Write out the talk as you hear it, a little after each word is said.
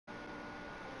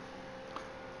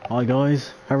Hi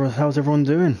guys, how's everyone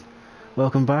doing?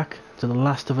 Welcome back to The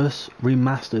Last of Us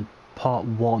Remastered Part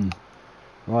 1.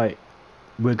 Right,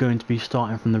 we're going to be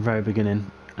starting from the very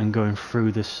beginning and going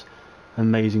through this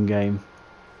amazing game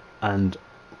and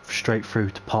straight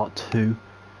through to Part 2.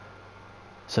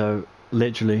 So,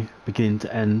 literally, beginning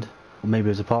to end, or maybe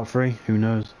there's a Part 3, who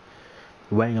knows.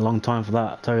 We're waiting a long time for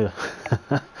that, I tell you.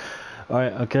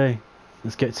 Alright, okay,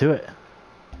 let's get to it.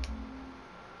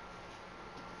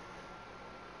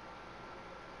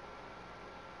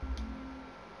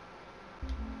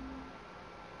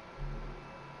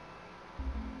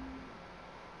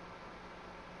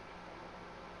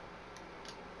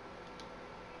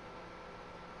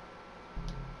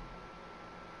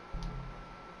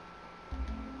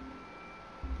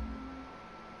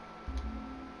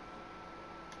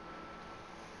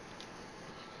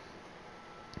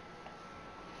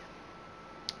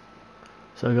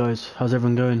 So guys, how's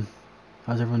everyone going?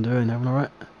 How's everyone doing? Everyone alright?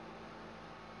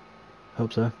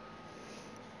 Hope so.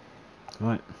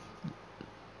 Right,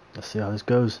 let's see how this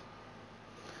goes.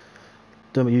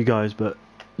 Don't know about you guys, but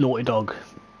Naughty Dog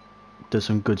does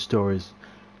some good stories.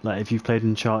 Like if you've played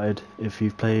Uncharted, if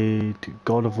you've played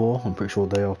God of War, I'm pretty sure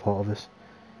they are part of this.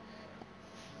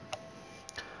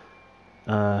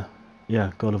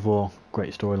 Yeah, God of War,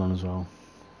 great storyline as well.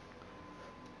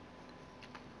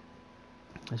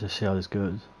 Let's just see how this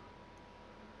goes.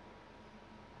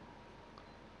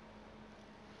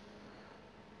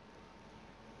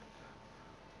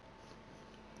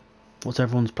 What's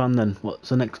everyone's plan then? What's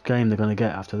the next game they're going to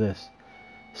get after this?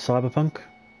 Cyberpunk?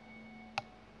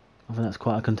 I think that's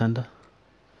quite a contender.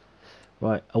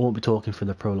 Right, I won't be talking for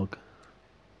the prologue.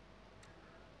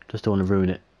 Just don't want to ruin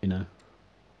it, you know.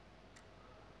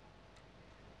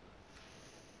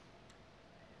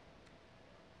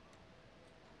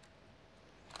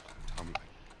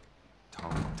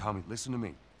 Tommy, listen to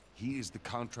me. He is the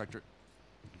contractor.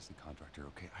 He's the contractor,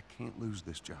 okay? I can't lose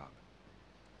this job.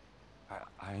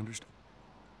 I understand.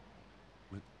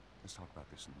 Let's talk about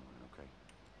this in the morning, okay?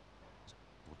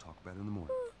 We'll talk about it in the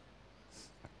morning.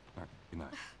 All right, good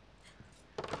night.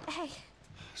 Hey.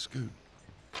 Scoot.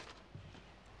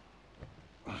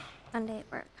 Monday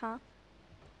at work, huh?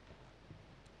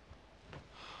 What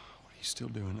are you still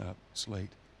doing up? It's late.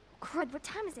 Crud, what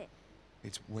time is it?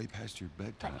 It's way past your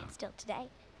bedtime. But it's still today.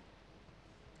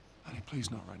 Honey, please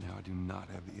not right now. I do not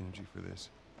have the energy for this.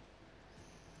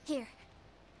 Here,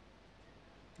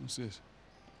 What's this?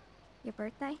 your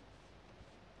birthday?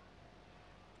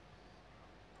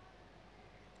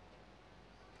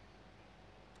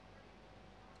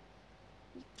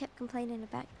 You kept complaining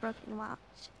about your broken watch.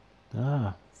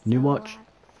 Ah, new watch.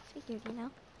 Figured, you know.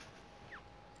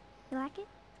 You like it?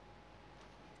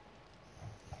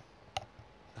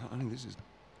 Honey, this is...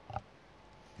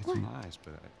 It's What? nice,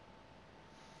 but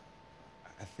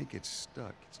I think it's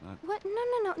stuck. It's not... What?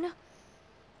 No.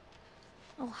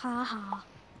 Oh, ha ha.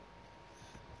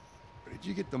 Where did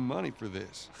you get the money for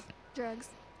this? Drugs.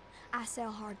 I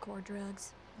sell hardcore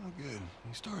drugs. Oh, good.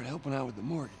 You started helping out with the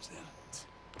mortgage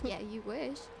then. Yeah, you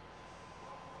wish.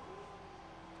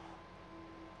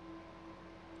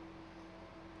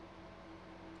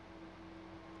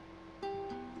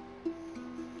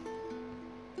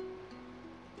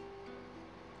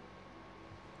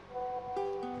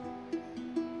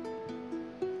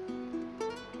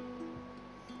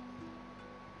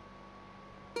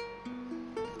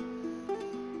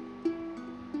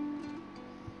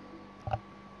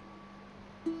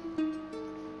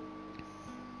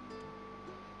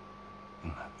 My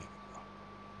baby girl.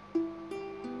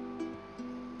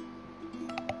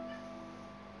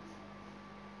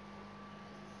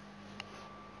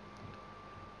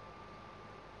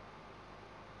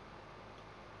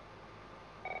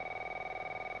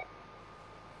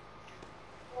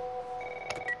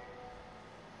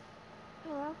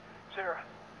 Hello? Sarah,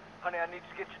 honey, I need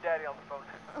to get your daddy on the phone.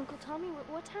 Uncle Tommy,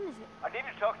 what time is it? I need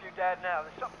to talk to your dad now.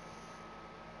 There's something...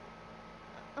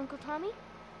 Uncle Tommy?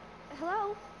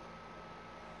 Hello?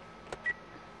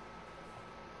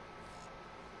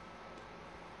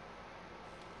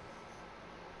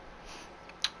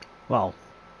 Well,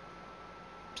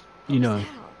 you What know, was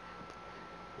that?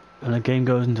 when a game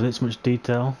goes into this much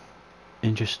detail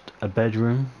in just a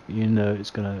bedroom, you know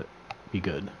it's gonna be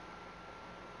good.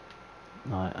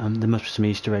 Right, there must be some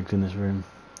Easter eggs in this room.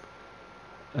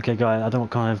 Okay, guys, I don't know what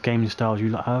kind of gaming styles you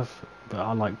lot have, but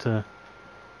I like to.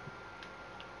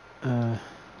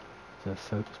 The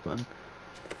focus button.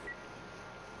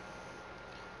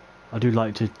 I do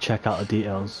like to check out the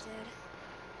details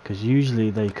because usually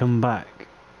they come back.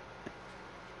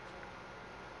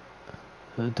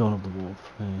 Dawn of the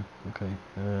Wolf. Yeah, okay.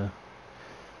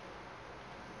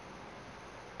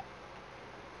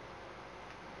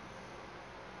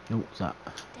 Oh, what's that?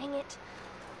 Dang it.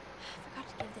 I forgot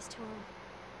to give this to him.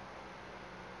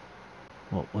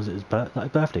 What was it? That his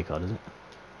birthday card, is it?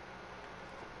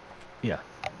 Yeah.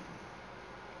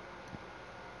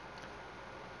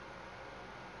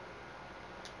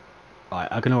 Right,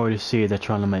 I can already see they're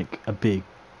trying to make a big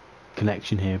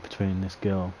connection here between this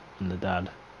girl and the dad.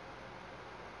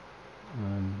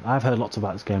 I've heard lots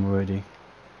about this game already,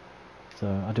 so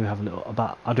I do have an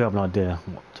idea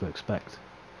what to expect.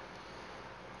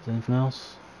 Is there anything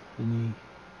else?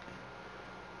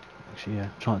 Actually, yeah,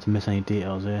 trying not to miss any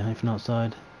details here. Anything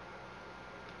outside?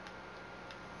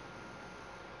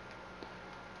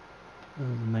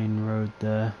 There's the main road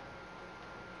there.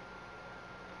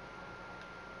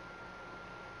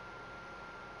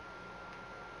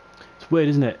 It's weird,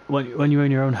 isn't it? When you're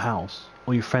in your own house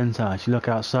or your friend's house, you look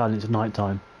outside and it's night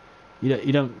time.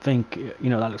 You don't think, you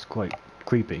know, that looks quite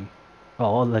creepy.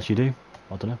 Oh, unless you do.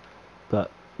 I don't know.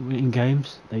 But in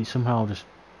games, they somehow just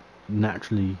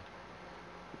naturally,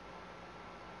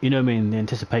 you know what I mean, the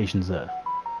anticipation's there.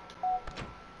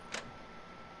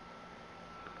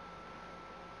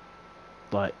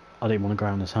 Like, I didn't want to go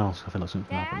around this house. I feel like something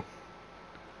can happen.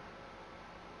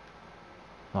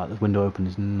 Like, the window open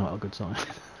is not a good sign.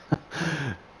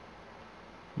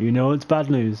 You know it's bad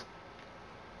news.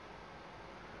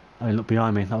 Hey, look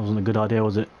behind me. That wasn't a good idea,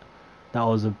 was it? That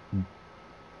was a...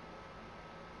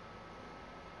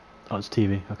 Oh, it's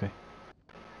TV. Okay.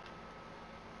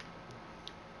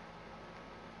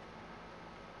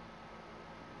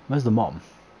 Where's the mom?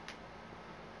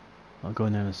 I'll go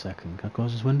in there in a second. Can I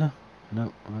close this window?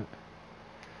 No. Alright.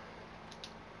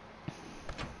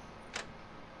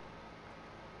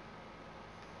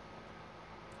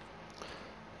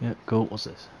 Yeah, cool. What's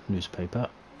this? Newspaper.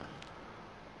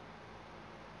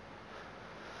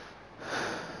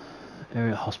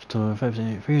 Area hospital.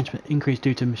 5% increase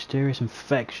due to mysterious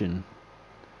infection.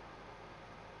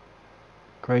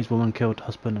 Crazed woman killed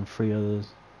husband and 3 others.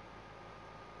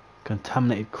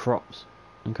 Contaminated crops.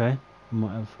 Okay.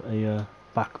 Might have a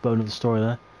backbone of the story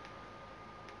there.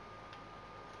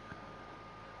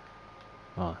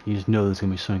 Oh, you just know there's going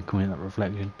to be something coming in that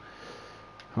reflection.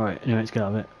 Right, anyway, let's get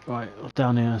out of it. Right,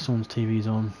 down here, someone's TV's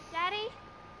on. Daddy?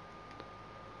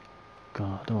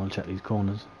 God, I don't want to check these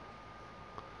corners.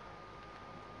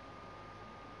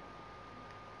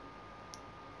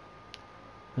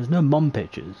 There's no mom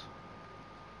pictures.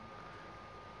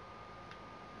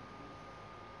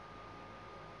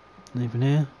 Anything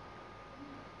here?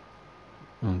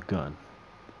 Oh god.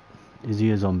 Is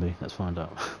he a zombie? Let's find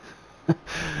out. You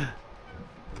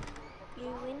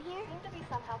in here? Seem to be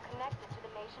somehow connected to the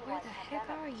Where nationwide the heck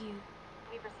pandemic. are you?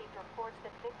 We've received reports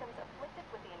that victims afflicted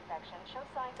with the infection show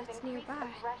signs of That's increased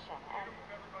nearby. aggression and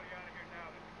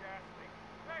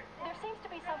there seems to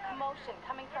be some commotion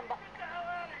coming from the...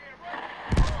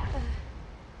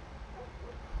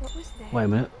 What was that? Wait a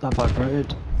minute, that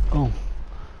vibrated. Oh.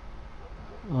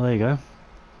 Oh, there you go.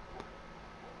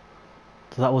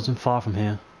 So that wasn't far from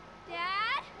here.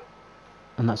 Dad?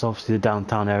 And that's obviously the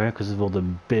downtown area because of all the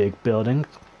big buildings.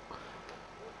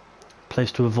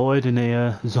 Place to avoid in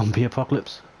a zombie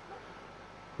apocalypse.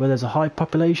 Where there's a high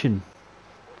population.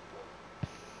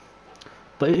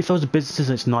 But if those are businesses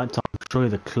and it's night time, surely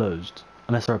they're closed.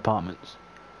 Unless they're apartments.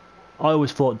 I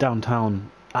always thought downtown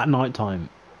at night time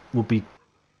would be,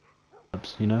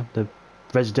 you know, the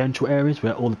residential areas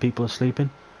where all the people are sleeping.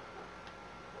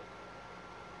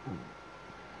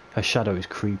 Her shadow is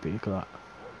creepy, look at that.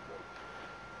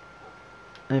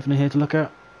 Anything here to look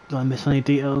at? Do I miss any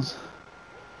details?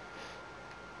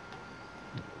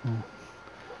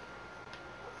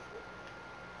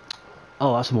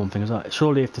 Oh, that's the one thing, is that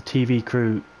surely if the TV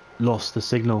crew lost the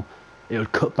signal, it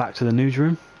would cut back to the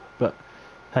newsroom. But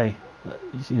hey,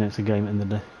 you know, it's a game at the end of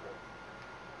the day.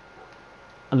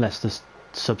 Unless the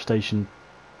substation.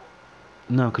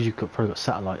 No, because you've probably got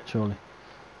satellite, surely.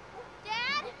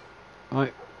 Dad?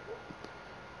 Right.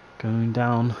 Going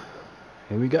down.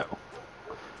 Here we go.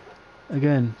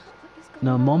 Again. What is going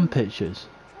No on? mom pictures.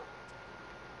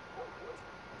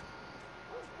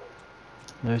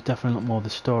 There's definitely a lot more of the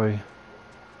story.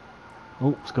 Oh,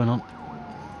 what's going on?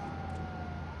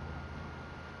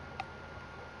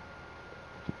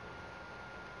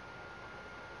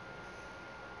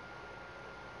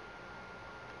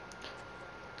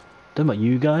 Don't know about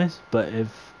you guys, but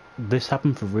if this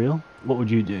happened for real, what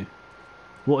would you do?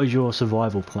 What is your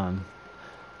survival plan?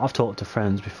 I've talked to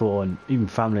friends before and even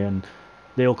family, and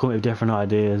they all come up with different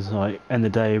ideas. Like, end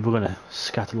of the day, we're gonna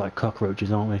scatter like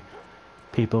cockroaches, aren't we?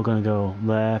 People are gonna go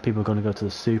there. People are gonna go to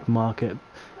the supermarket.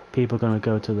 People are gonna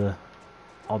go to the,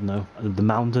 I don't know, the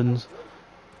mountains.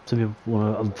 Some people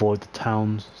want to avoid the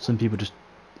towns. Some people just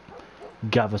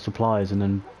gather supplies and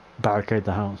then barricade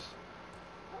the house.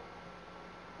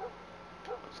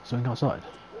 Something outside?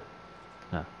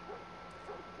 No.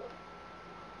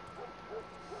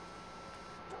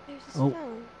 There's his Oh.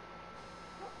 phone.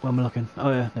 Where am I looking?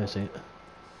 Oh yeah, there I see it.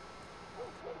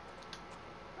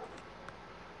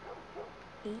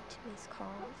 8 missed calls.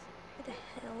 Where the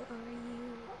hell are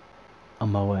you?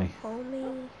 On my way. Call me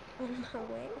on my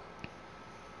way.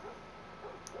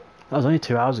 That was only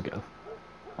 2 hours ago.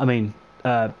 I mean,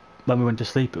 when we went to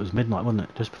sleep it was midnight, wasn't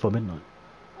it? Just before midnight.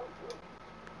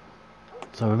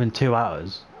 So within 2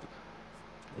 hours,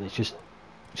 it's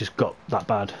just got that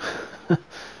bad.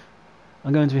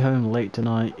 I'm going to be home late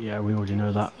tonight. Yeah, we already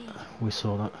know that. We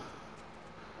saw that.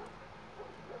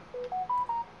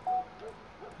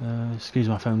 Excuse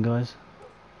my phone, guys.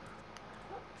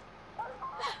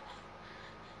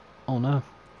 Oh no.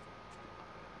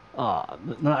 Ah,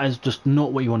 that is just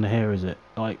not what you want to hear, is it?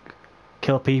 Like,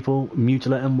 kill people,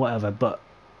 mutilate them, whatever, but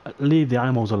leave the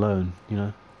animals alone, you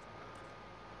know?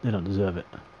 They don't deserve it.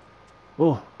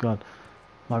 Oh, God.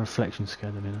 My reflection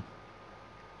scared me now.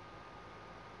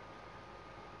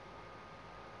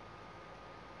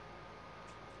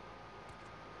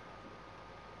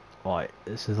 Right,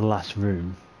 this is the last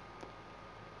room.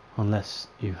 Unless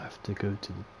you have to go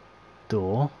to the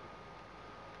door.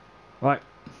 Right.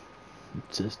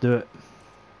 Let's do it.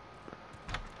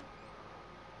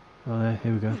 Oh, there,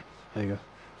 here we go. There you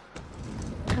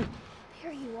go.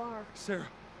 Here you are. Sarah,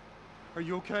 are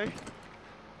you okay?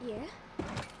 Yeah?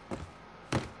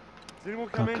 Does anyone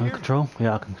Can come I in here? control?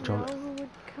 Yeah, I can control No it. one would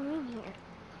come in here.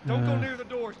 Don't go near the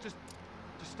doors. Just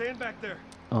stand back there.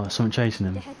 Oh, there's something chasing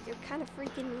him. Dad, you're kind of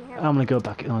freaking me out. I'm gonna go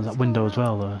back. Oh, there's that window as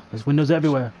well, though. There's windows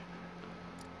everywhere.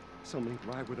 Somebody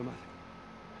ride with them. I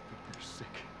think they're sick.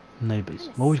 Neighbours.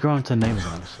 I'm always going to the neighbour's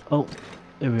house. Oh,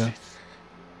 here we go.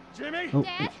 Jimmy! Oh,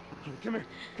 Dad? Come here.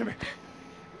 Come here.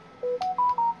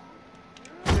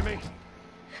 Jimmy!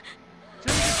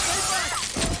 Jimmy, stay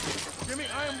back! Jimmy,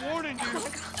 I am warning you.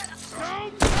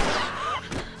 Don't!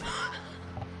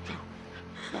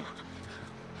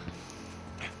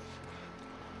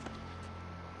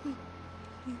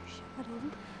 You shot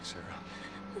him. Sarah,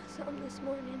 I saw him this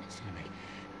morning. Jimmy,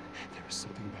 there is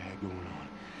something bad going on.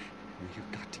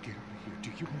 You've got to get out of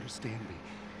here. Do you understand me?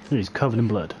 he's covered in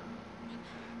blood.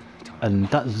 Tom, And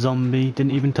that zombie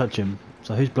didn't even touch him.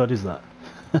 So whose blood is that?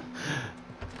 Where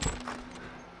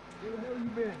the hell you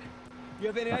been? You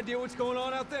have any idea what's going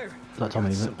on out there? That Tommy,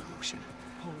 is it? some lotion.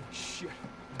 Holy shit.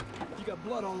 You got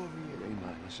blood all over you. Ain't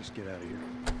mine. Let's just get out of here.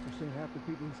 I've seen half the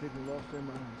people in Sydney lost their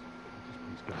minds.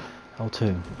 Just please go.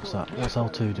 L2. What's that? What's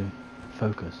L2 do?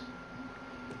 Focus.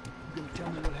 You gonna tell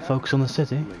me what happened? Focus on the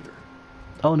city? Later.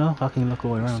 Oh no, I can look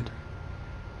all the way around.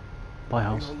 By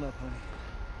You're house. holding up, honey.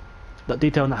 That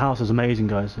detail in the house is amazing,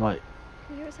 guys. Like,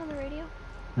 Can you hear us on the radio?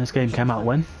 this game came out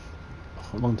when?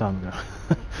 Oh, a long time ago.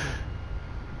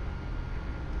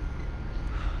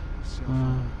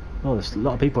 Oh, there's a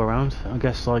lot of people around. I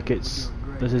guess like this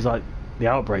is like the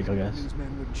outbreak, I guess.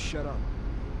 Newsman wouldn't shut up.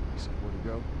 He said, where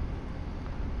to go?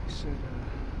 He said,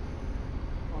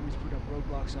 Army's put up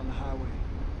roadblocks on the highway.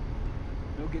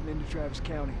 No getting into Travis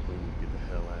County. We need to get the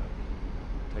hell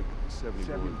out. Take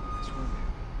 71. That's when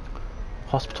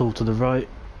Hospital to the right,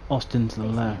 Austin to the They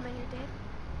say left. him and your dad.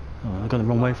 Oh, I got the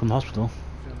wrong way from the hospital.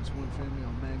 found this one family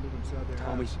all mangled inside their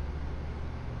Tommy. house.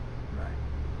 Right.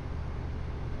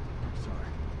 I'm sorry.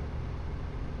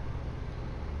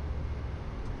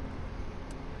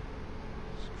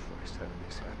 Christ, how did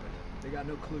this happen? They got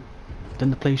no clue.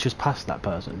 Didn't the police just pass that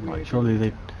person? Like,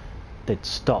 surely they'd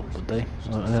stop, would they?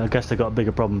 I guess they got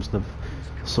bigger problems to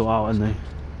sort out, haven't they?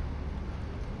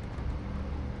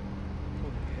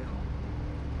 Holy hell.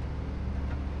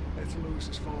 That's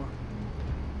Lewis's farm.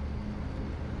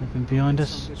 Anything behind us?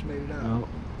 Some bitch made it out. No.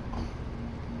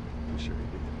 I'm sure he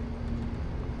did.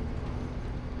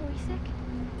 Are we sick?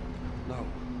 No,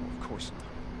 of course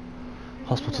not.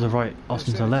 Hospital to the right,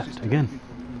 Austin to the left, again.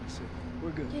 We're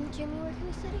good. Didn't Jimmy work in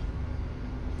the city?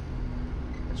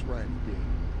 That's right, he did.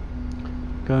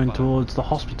 Going towards the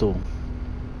hospital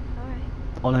Alright.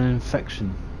 on an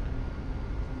infection.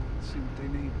 See what they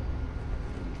need.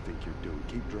 What do you think you're doing?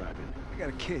 Keep driving. I got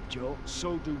a kid, Joel.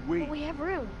 So do we. But we have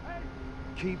room.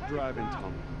 Keep driving,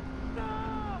 Tommy.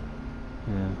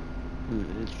 Yeah.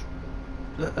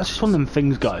 That's just one of them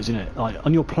things, guys, isn't it? Like,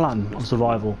 on your plan of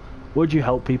survival, would you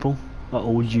help people? Like,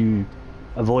 or would you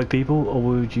avoid people? Or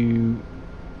would you...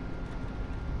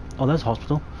 Oh, there's a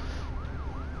hospital.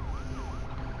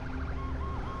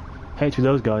 Hate to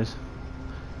those guys.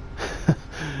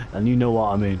 And you know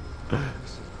what I mean. This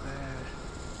is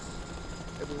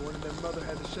bad. one of them mother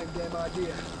had the same damn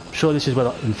idea. I'm sure this is where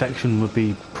the infection would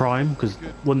be prime, because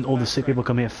wouldn't all the sick people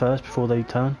come here first before they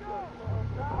turn?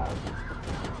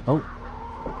 Oh.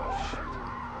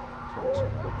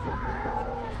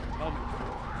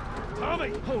 Tommy!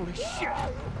 Holy shit!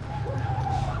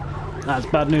 That's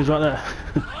bad news right there.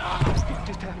 What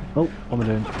just happened? Oh, what am I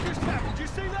doing? What just happened? Did you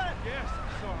see that? Yes,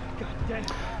 sorry. God damn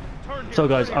it. Turn here. So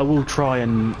guys, I will try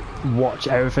and watch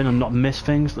everything and not miss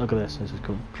things. Look at this, this is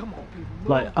cool. Come on, people. Move.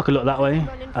 Like, I could look that way,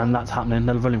 and that's happening,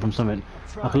 they're running from something.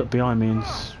 I could look behind me and,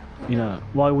 you know,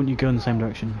 why wouldn't you go in the same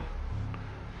direction?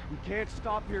 We can't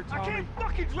stop here, Tommy. I can't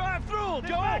fucking drive through them,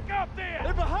 Joe! Back up there!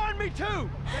 They're behind me, too!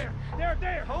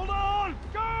 There! Hold on!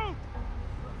 Go!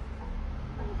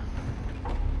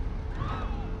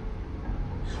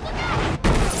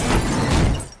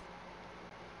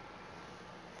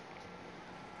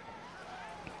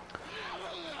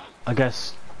 I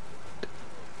guess,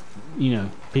 you know,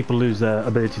 people lose their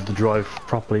ability to drive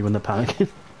properly when they're panicking.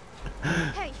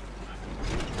 Hey,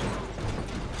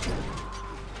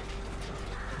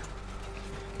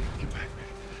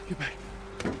 Get back.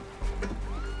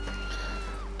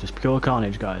 Just pure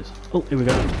carnage, guys. Oh, here we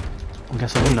go. I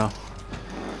guess I didn't know.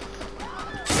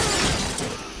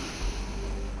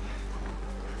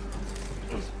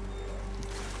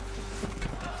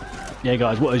 Yeah,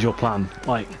 guys, what is your plan?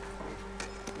 Like,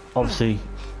 obviously,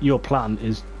 your plan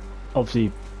is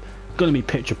obviously going to be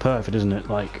picture perfect, isn't it?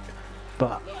 Like,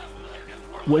 but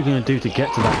what are you going to do to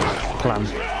get to that plan?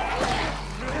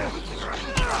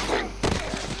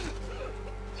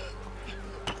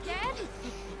 Dad?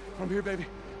 I'm here, baby.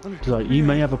 I'm here. 'Cause, like, you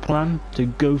may have a plan to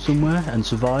go somewhere and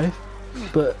survive,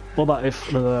 but what about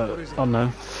if, I don't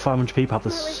know, 500 people have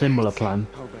a similar plan?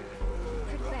 Oh, baby.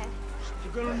 Pretty bad.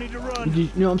 You're gonna need to run. You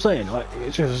know what I'm saying? Like,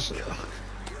 it's just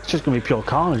gonna be pure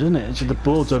carnage, isn't it? It's just the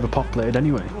board's overpopulated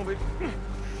anyway. Come on, baby.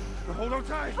 Now hold on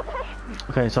tight.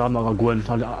 Okay, so I'm not gonna go in.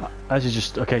 This is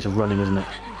just a case of running, isn't it?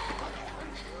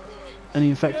 Any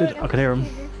infected? I can hear them.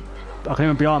 I can hear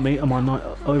them behind me. Am I not?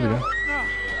 Oh, here we go.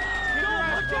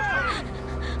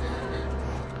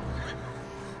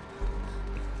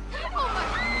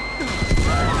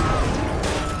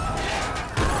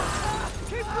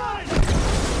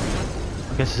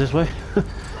 I guess it's this way.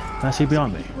 I see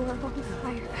behind me. We're on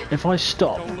fire. If I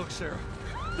stop, Don't look, Sarah.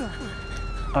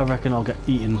 I reckon I'll get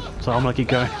eaten. So I'm gonna keep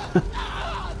going. Over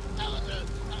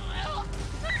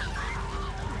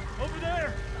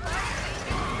there!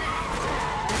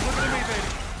 Look at me, baby.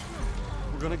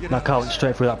 We're gonna get That out car of went this.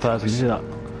 straight through that person. You see that?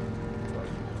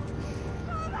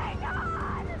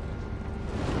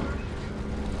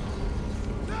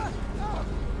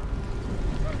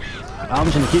 I'm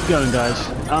just gonna keep going, guys.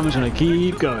 I'm just gonna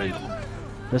keep going.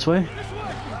 This way?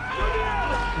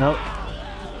 No.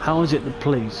 How is it the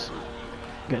police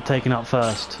get taken out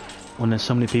first when there's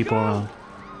so many people around?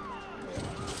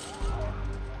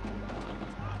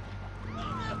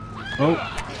 Oh,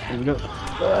 here we go.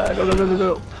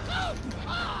 Go.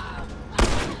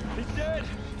 He's dead.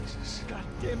 God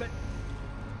damn it.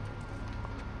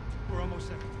 We're almost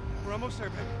there. We're almost there,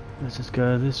 baby. Let's just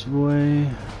go this way.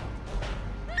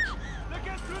 They're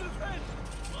getting through the fence!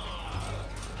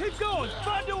 Keep going!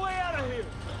 Find a way out of here!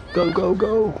 Go.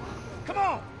 Come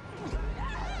on!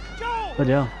 Go!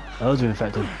 Bloody hell. Those are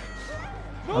infected.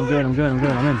 I'm going. I'm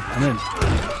in.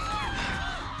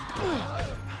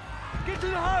 Get to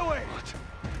the highway!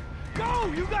 Go!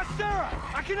 You got Sarah!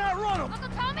 I can outrun them! Uncle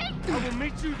Tommy? I will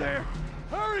meet you there!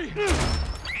 Hurry!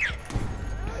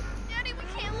 Daddy, we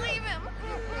can't leave him.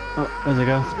 Oh, there they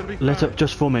go. Lit up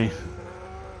just for me.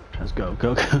 Let's go.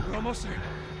 We're almost there.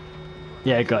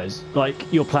 Yeah, guys.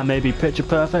 Like, your plan may be picture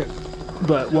perfect,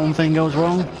 but one thing goes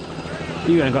wrong,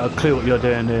 you ain't got a clue what you're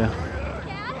doing here.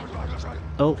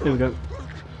 Oh, here we go.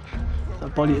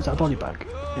 Is that a body bag?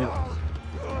 Yeah.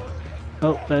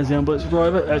 Oh, there's the ambulance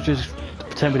driver. Let's just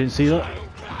pretend we didn't see that.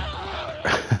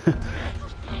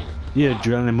 Your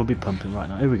adrenaline will be pumping right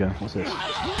now. Here we go. What's this?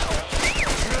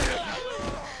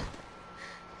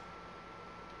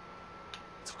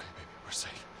 It's okay, baby. We're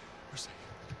safe.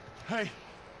 Hey,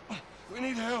 we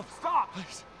need help. Stop!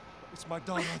 Please. It's my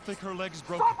daughter. I think her leg is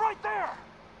broken. Stop right there!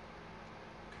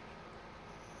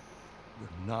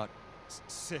 We're not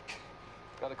sick.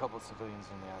 Got a couple of civilians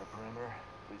in the outer perimeter.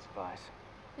 Please advise.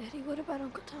 Daddy, what about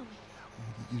Uncle Tommy? We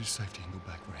need to get you to safety and go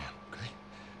back for him, okay?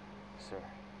 Sir,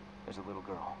 there's a little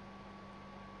girl.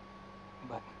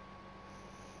 But...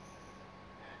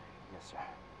 Yes, sir.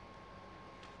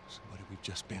 Somebody, we've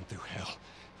just been through hell.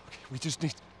 Okay, we just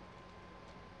need...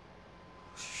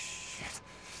 Shit.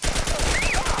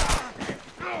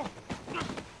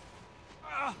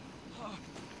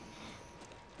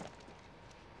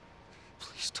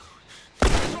 Please don't.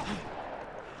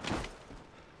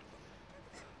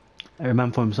 Every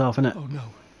man for himself, innit? Oh no.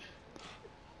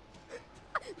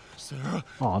 Sarah,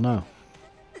 Oh no.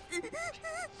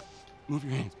 move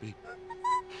your hands, baby.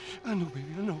 I know, baby,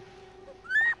 I know.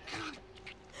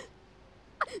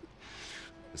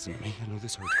 Listen to me, I know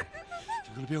this hurts.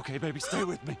 You're gonna be okay, baby. Stay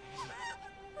with me.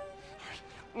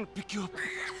 I'm gonna pick you up.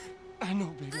 I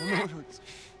know, baby, I know it hurts.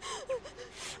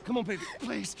 Come on, baby,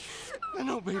 please. I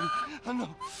know, baby, I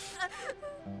know.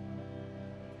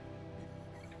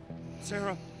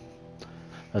 Sarah.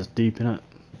 That's deep, innit?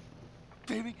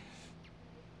 Baby.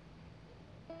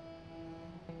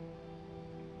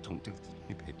 Don't do this to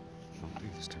me, baby. Don't do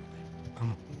this to me, baby. Come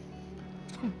on.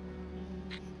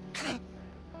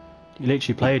 You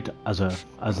literally played as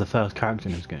the first character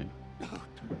in this game. No,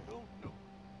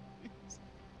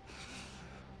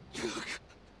 please.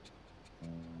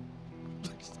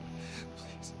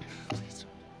 Please, please.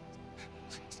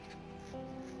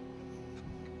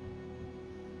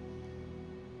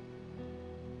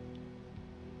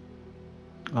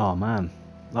 Oh man,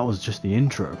 that was just the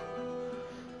intro.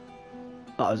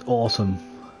 That is awesome.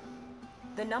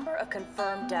 The number of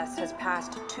confirmed deaths has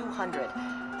passed 200.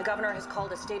 The governor has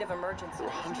called a state of emergency. There are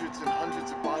hundreds and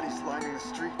hundreds of bodies lining the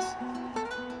streets.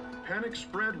 Panic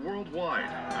spread worldwide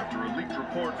after a leaked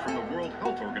report from the World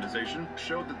Health Organization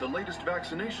showed that the latest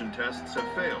vaccination tests have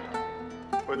failed.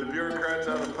 With the bureaucrats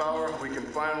out of power, we can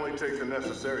finally take the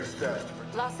necessary steps.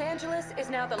 Los Angeles is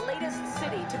now the latest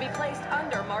city to be placed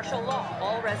under martial law.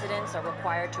 All residents are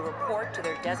required to report to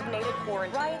their designated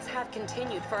quarantine. Riots have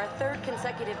continued for a third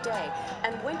consecutive day,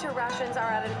 and winter rations are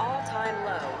at an all-time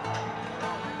low.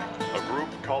 A group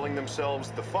calling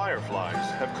themselves the Fireflies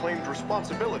have claimed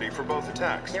responsibility for both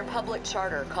attacks. Their public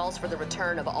charter calls for the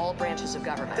return of all branches of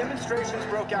government. Demonstrations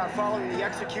broke out following the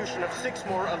execution of 6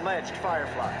 more alleged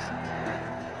Fireflies.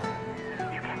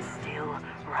 You can still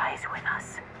rise with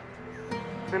us.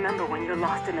 Remember, when you're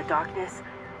lost in the darkness,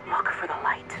 look for the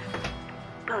light.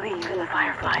 Believe in the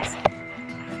Fireflies.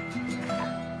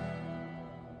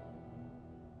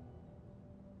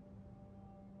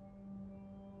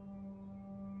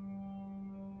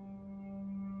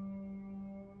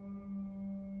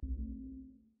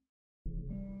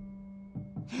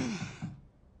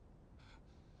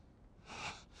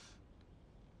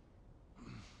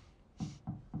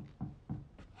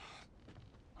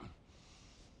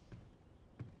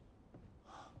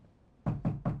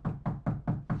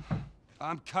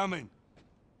 I'm coming.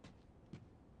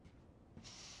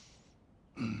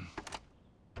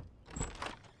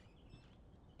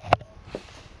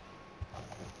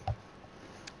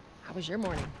 How was your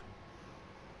morning?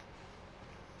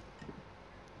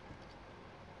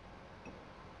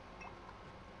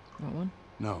 Want one?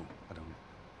 No, I don't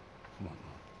want one.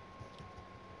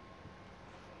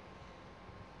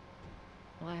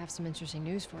 Well, I have some interesting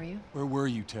news for you. Where were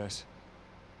you, Tess?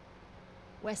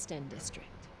 West End District.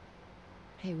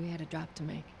 Hey, we had a drop to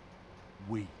make.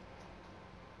 We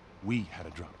had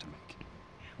a drop to make.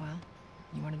 Well,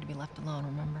 you wanted to be left alone,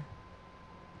 remember?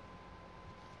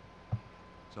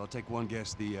 So I'll take one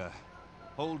guess. The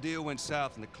whole deal went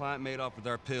south and the client made off with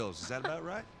our pills. Is that about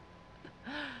right?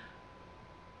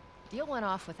 Deal went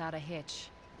off without a hitch.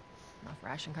 Enough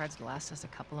ration cards to last us a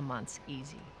couple of months,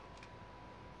 easy.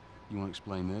 You want to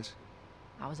explain this?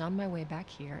 I was on my way back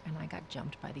here, and I got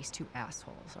jumped by these 2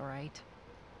 assholes, all right?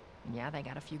 And yeah, they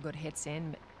got a few good hits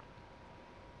in, but...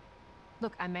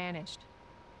 Look, I managed.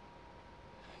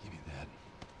 Give me that.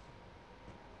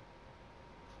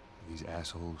 Are these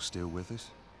assholes still with us?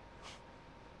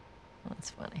 Well, that's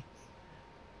funny.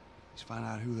 Let's find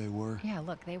out who they were. Yeah,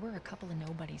 look, they were a couple of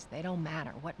nobodies. They don't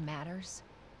matter. What matters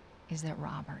is that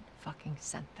Robert fucking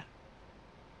sent them.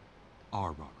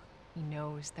 Our Robert. He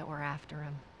knows that we're after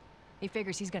him. He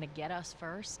figures he's gonna get us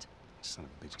first. Son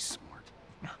of a bitch, he's smart.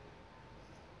 No.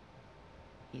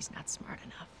 He's not smart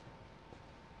enough.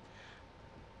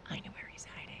 I know where he's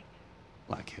hiding.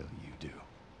 Like hell you do.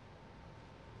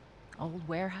 Old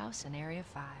warehouse in Area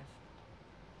 5.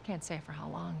 Can't say for how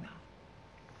long, though.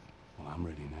 Well, I'm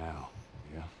ready now.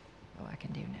 Yeah? Oh, I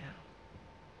can do now.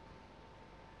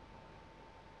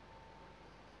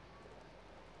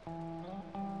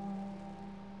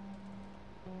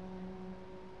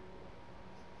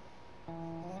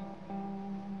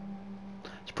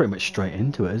 It's pretty much straight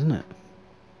into it, isn't it?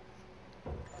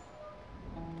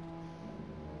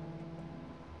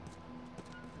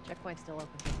 Checkpoint's still open.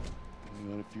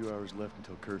 Only got a few hours left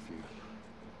until curfew.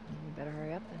 You better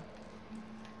hurry up then.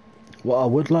 What I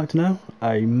would like to know,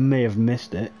 I may have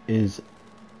missed it, is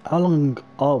how long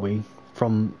are we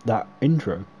from that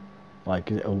intro? Like,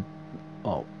 is it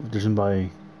judging by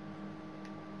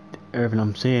everything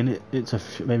I'm seeing,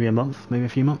 it's maybe a month, maybe a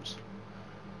few months,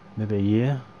 maybe a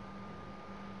year.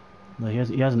 No, he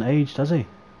hasn't aged, has he?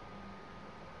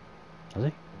 Has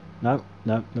he? No,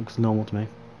 no, looks normal to me.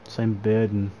 Same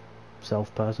beard and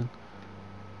self-person.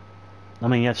 I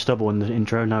mean, he had stubble in the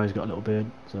intro, now he's got a little beard,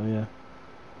 so yeah.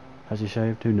 Has he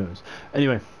shaved? Who knows?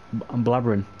 Anyway, I'm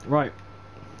blabbering. Right,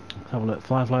 let's have a look.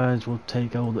 Fireflies will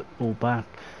take all back.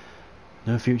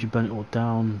 No future, burn it all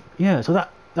down. Yeah, so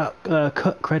that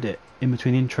cut credit in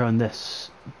between the intro and this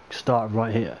started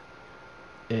right here.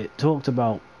 It talked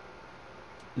about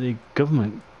the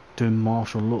government doing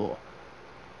martial law,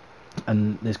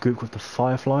 and this group called the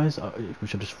Fireflies,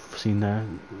 which I've just seen there.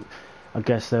 I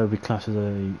guess they would be classed as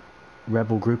a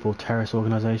rebel group or terrorist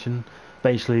organisation,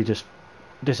 basically just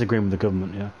disagreeing with the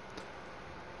government. Yeah,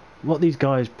 what these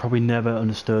guys probably never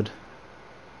understood,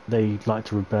 they like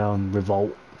to rebel and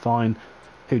revolt. Fine,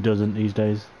 who doesn't these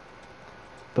days?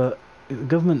 But the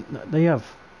government, they have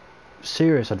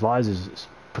serious advisors,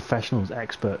 professionals,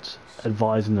 experts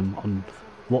advising them on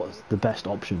what's the best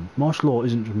option. Martial law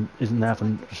isn't there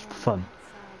for just fun.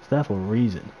 It's there for a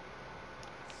reason.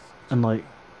 And like,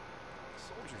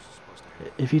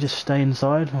 if you just stay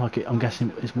inside, like I'm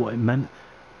guessing is what it meant,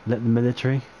 let the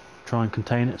military try and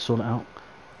contain it, sort it out.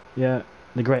 Yeah,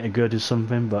 the greater good is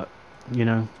something, but you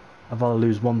know, I'd rather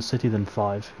lose one city than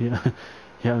 5. Yeah, you know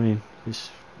what I mean? It's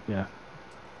yeah.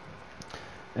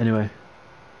 Anyway,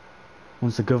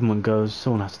 once the government goes,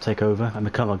 someone has to take over and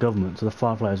become a government. So the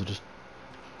Fireflies will just,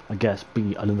 I guess,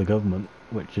 be another government,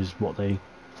 which is what they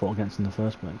fought against in the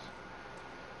first place.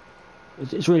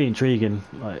 It's really intriguing.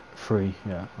 Like, free,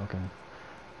 yeah, okay.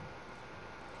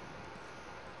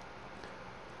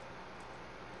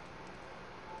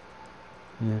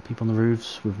 Yeah, people on the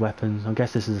roofs with weapons. I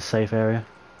guess this is a safe area.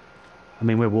 I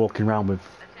mean, we're walking around with...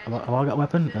 Have I got a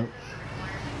weapon? No.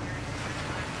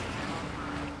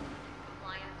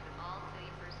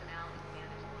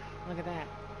 Look at that.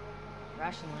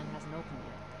 Ration line hasn't opened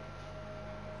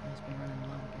yet. Must be running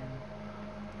low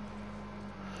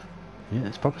again. Yeah,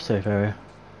 it's a proper safe area.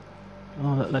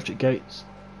 Oh, that electric gates.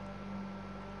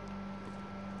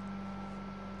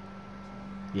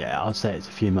 Yeah, I'd say it's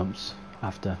a few months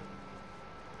after.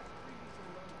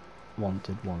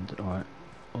 Wanted, alright.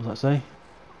 What does that say?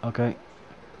 Okay.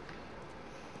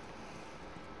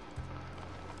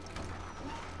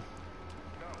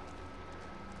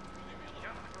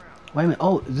 Wait a minute,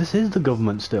 oh, this is the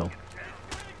government still.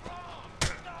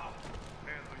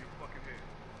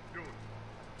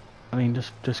 I mean,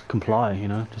 just comply, you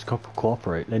know, just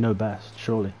cooperate. They know best,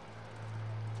 surely.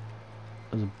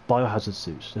 There's biohazard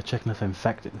suits, they're checking if they're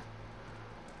infected.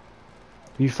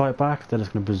 If you fight back, they're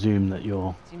just going to presume that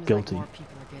you're guilty. Like more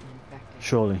people are getting infected.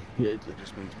 Surely. Yeah. It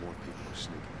just means more people are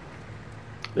sneaking.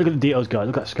 Look at the details, guys.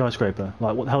 Look at that skyscraper.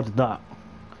 Like, what the hell did that?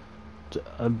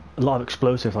 A lot of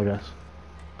explosives, I guess.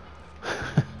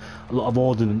 A lot of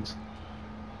ordnance.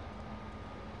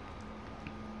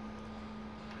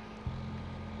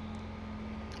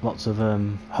 Lots of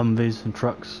Humvees and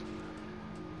trucks.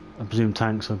 I presume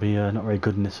tanks will be not very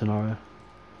good in this scenario.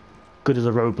 Good as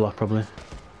a roadblock, probably.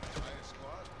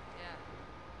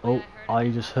 Oh, I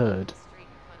just heard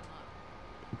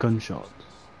gunshots.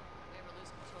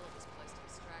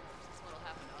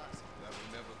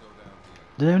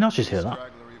 Did anyone else just hear that?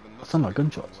 That sounded like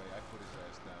gunshots.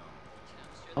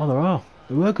 Oh, there are.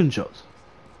 There were gunshots.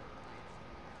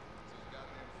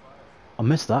 I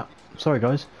missed that. Sorry,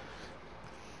 guys.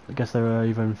 I guess they were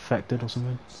either infected or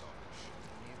something.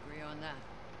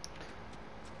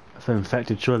 If they're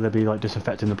infected, sure they'd be like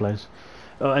disinfecting the place.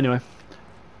 Oh, anyway,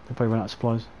 they probably ran out of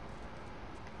supplies.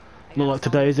 Not like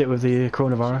today, is it, with the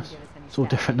coronavirus? It's all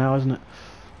different now, isn't it?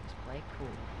 Play cool.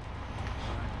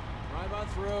 Drive on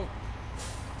through.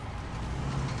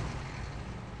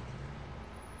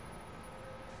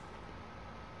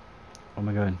 Where am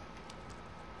I going?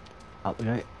 Out the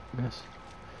gate, I guess.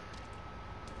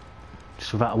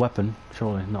 Just without a weapon?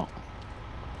 Surely not.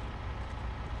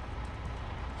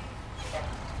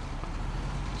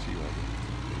 See you later.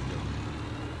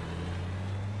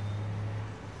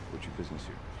 What's your business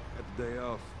here? Got the day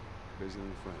off.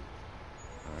 Visiting a friend.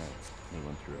 Alright, we'll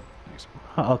run through it. Thanks.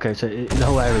 Oh, okay, so the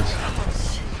whole area's...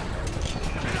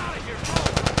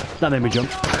 That made me jump.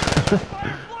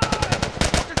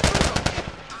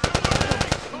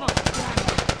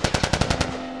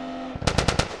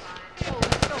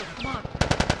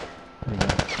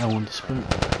 I want to sprint.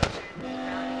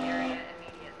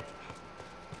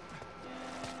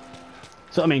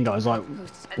 So I mean, guys, like,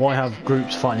 why have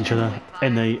groups fighting each other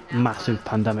in a massive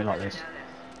pandemic like this?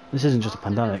 This isn't just a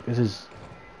pandemic. This is,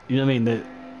 you know what I mean?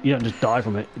 You don't just die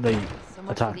from it. They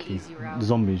attack you. The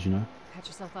zombies, you know. Patch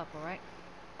yourself up, all right?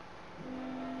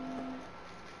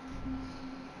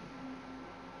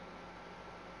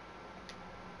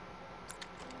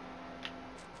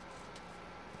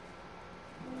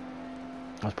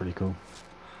 That's pretty cool.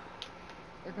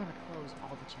 They're gonna close all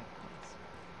the checkpoints.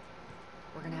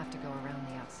 We're gonna have to go around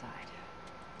the outside.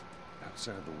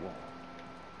 Outside the wall.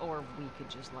 Or we could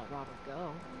just let Robert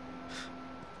go.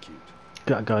 Cute.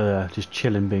 Got a guy there, just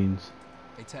chilling beans.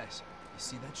 Hey, Tess, you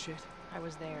see that shit? I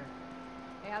was there.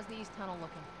 Hey, how's the east tunnel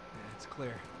looking? Yeah, it's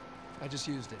clear. I just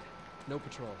used it. No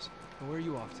patrols. And where are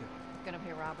you off to? Gonna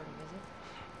pay Robert a visit.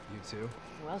 You too?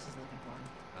 Who else is looking for him?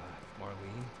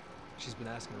 Marlene. She's been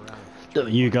asking around.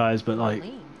 Not you guys, but like,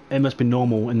 it must be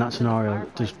normal in that scenario.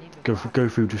 Just go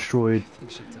through destroyed,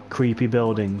 creepy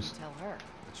buildings,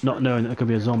 not knowing that there could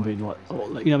be a zombie. Like, oh, you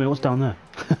know what I mean? What's down there?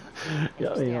 You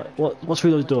know what I mean? Like, what's through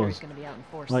those doors?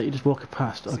 Like, you just walk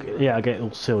past. Okay, yeah, I get it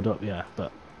all sealed up. Yeah,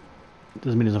 but it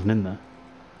doesn't mean there's nothing in there.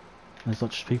 There's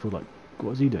not just people. Like,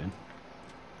 what is he doing?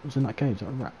 What's in that cage? Is that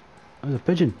a rat? Oh, there's a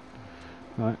pigeon.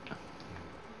 Right.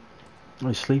 Oh,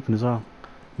 he's sleeping as well.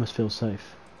 Must feel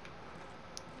safe.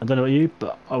 I don't know about you,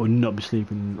 but I would not be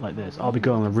sleeping like this. I'll be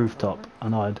going on the rooftop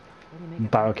and I'd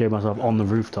barricade myself on the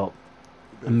rooftop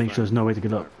and make sure there's no way to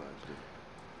get up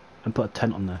and put a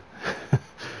tent on there.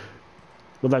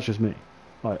 But that's just me.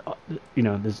 Like, you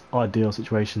know, there's ideal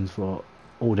situations for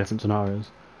all different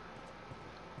scenarios.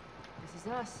 This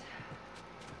is us.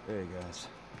 Hey guys,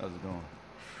 how's it going?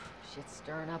 Shit's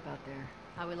stirring up out there.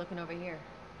 How we looking over here?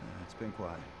 It's been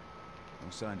quiet.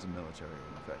 No signs of military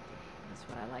affected. That's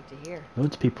what I like to hear.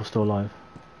 Loads of people still alive.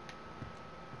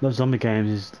 Those zombie games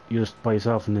is you're just by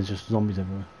yourself and there's just zombies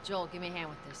everywhere. Joel, give me a hand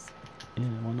with this. Yeah,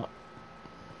 why not?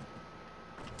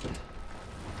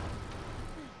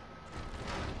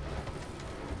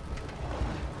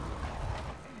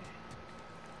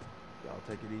 Y'all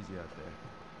take it easy out there.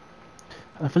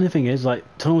 And the funny thing is, like,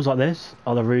 tunnels like this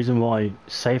are the reason why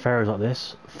safe areas like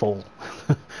this fall.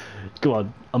 Go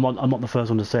on, I'm not the first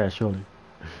one to say it, surely.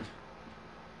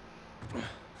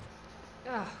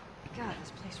 Oh, God,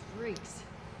 this place reeks.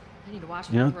 I need to wash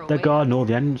You know, they're guarding all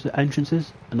the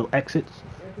entrances and all exits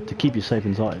to keep you safe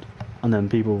inside. And then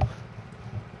people,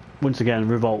 once again,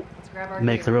 revolt,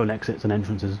 make their own exits and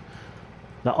entrances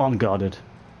that aren't guarded.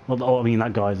 Well, I mean,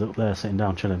 that guy's up there sitting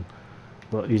down chilling,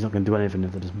 but he's not going to do anything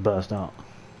if they just burst out.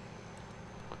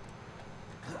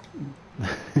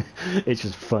 It's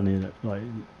just funny that, like,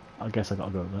 I guess I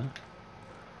gotta go up there.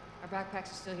 Our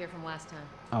backpacks are still here from last time.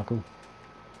 Oh, cool.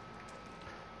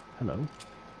 Hello.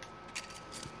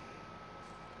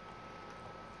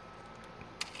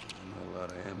 Not a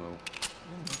lot of ammo.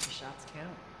 Make the shots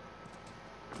count.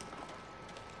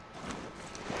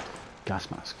 Gas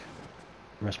mask.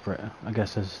 Respirator. I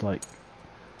guess there's, like,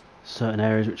 certain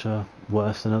areas which are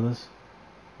worse than others,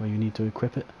 where you need to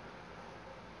equip it.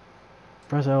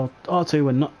 Press R2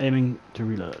 when not aiming to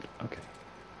reload. Okay.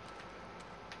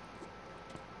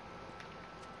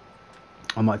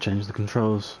 I might change the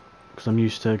controls because I'm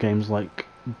used to games like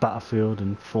Battlefield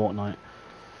and Fortnite.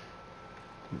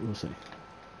 We'll see.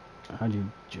 How do you?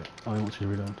 Oh, he wants you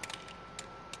to reload.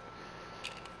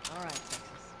 All right, Texas.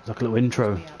 It's like a little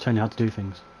intro telling you how to do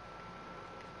things.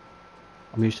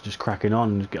 I'm used to just cracking on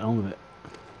and just getting on with it.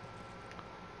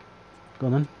 Go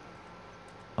on then.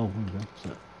 Oh, there we go. So.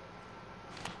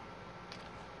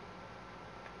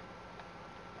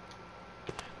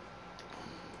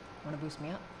 Want to boost me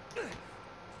up?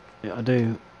 Yeah, I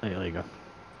do. Hey, there you go.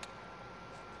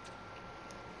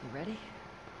 You ready?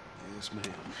 Yes,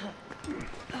 ma'am.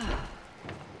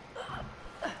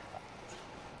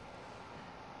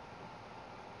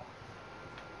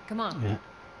 Come on. Yeah.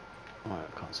 Alright,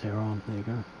 I can't see her on. There you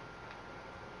go.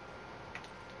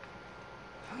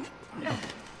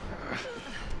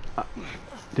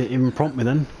 Didn't even prompt me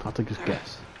then. I had to just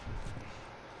guess.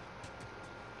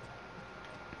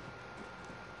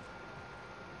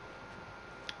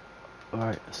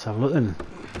 Alright, let's have a look then.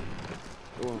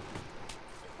 Go on.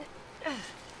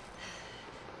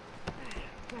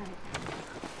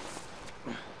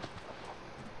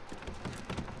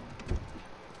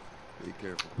 Be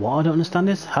careful. What I don't understand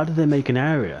is, how did they make an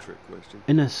area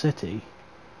in a city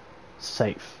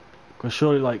safe? Because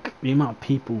surely, like, the amount of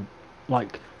people,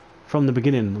 like, from the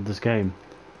beginning of this game,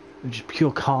 it's just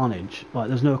pure carnage. Like,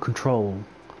 there's no control.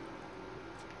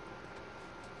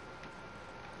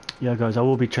 Yeah, guys, I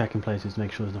will be checking places to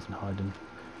make sure there's nothing hiding.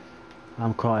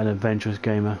 I'm quite an adventurous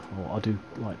gamer, or I do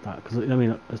like that, because, I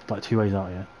mean, there's like 2 ways out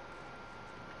here.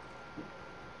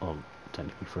 Well,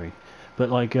 technically 3.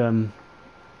 But, like,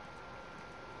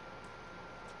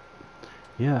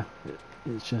 yeah,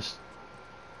 it's just,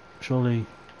 surely,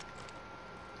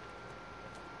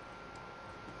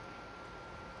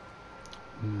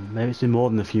 maybe it's been more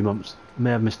than a few months. I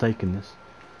may have mistaken this.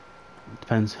 It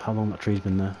depends how long that tree's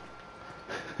been there.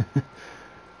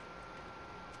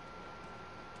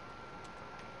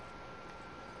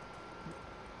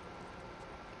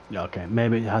 Yeah, okay,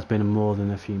 maybe it has been more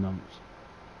than a few months.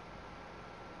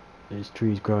 There's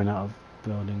trees growing out of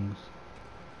buildings.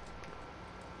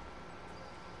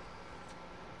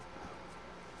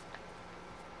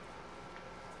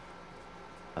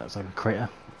 That's like a crater,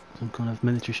 some kind of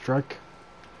military strike.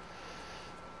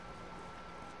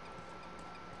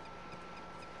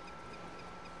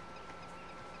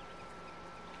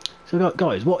 So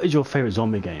guys, what is your favourite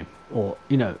zombie game? Or,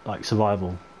 you know, like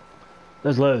survival?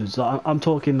 There's loads. I'm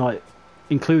talking like,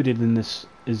 included in this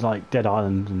is like Dead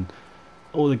Island and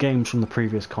all the games from the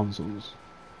previous consoles.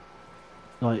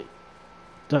 Like,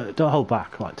 don't hold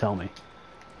back, like tell me.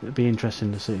 It'd be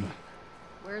interesting to see.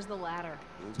 Where's the ladder?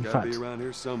 It's In gotta fact, be around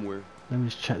here somewhere. Let me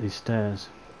just check these stairs.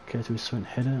 Okay, so we swing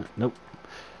header. Nope.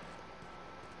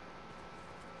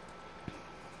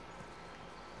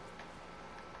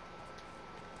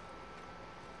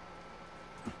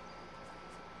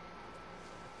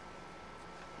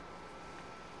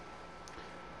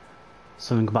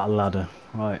 Something about a ladder.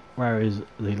 Right, where is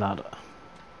the ladder?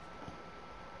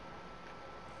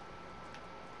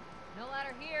 No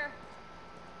ladder here.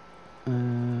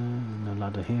 No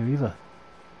ladder here either.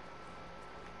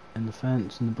 In the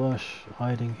fence, in the bush,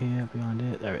 hiding here, behind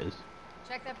it. There it is.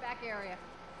 Check that back area.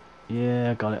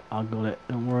 Yeah, I got it. I got it.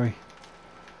 Don't worry.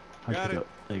 How'd Got you it. go?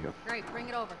 There you go. Great, bring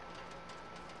it over.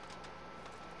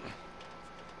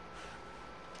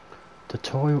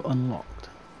 Tutorial unlocked.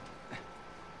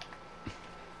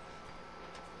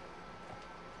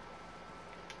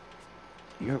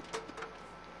 Yep.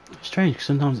 Strange, because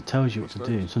sometimes it tells you what to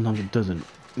do, sometimes it doesn't.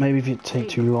 Maybe if you take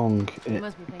too long,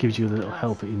 it gives you the little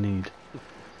help that you need.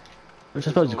 Which I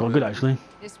suppose is quite good, actually.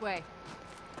 This way.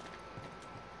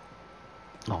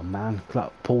 Oh man, look at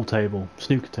that pool table,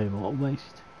 snooker table, what a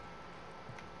waste.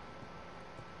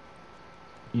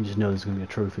 You just know there's going to be a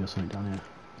trophy or something down here.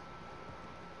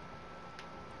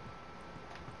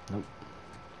 Nope.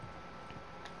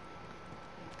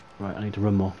 Right, I need to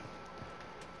run more.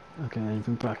 Okay,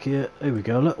 anything back here? Here we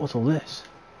go, look, what's all this?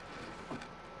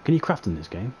 Can you craft in this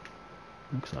game?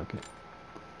 Looks like it.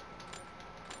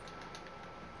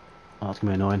 Oh, that's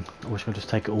going to be annoying. I wish I could just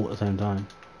take it all at the same time.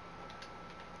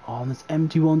 Oh, and there's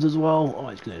empty ones as well. Oh,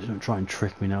 it's going to try and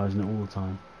trick me now, isn't it, all the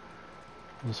time?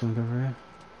 Is there something over here?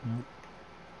 No.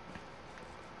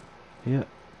 Here.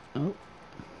 Oh.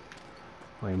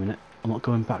 Wait a minute. I'm not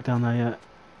going back down there yet.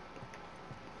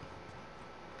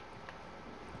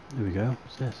 There we go.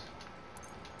 What's this?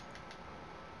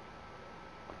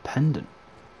 A pendant.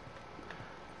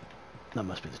 That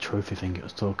must be the trophy thing it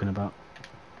was talking about.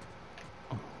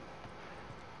 Oh.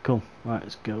 Cool. Right,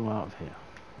 let's go out of here.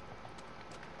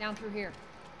 Down through here.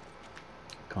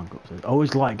 Can't go upstairs. I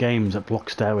always like games that block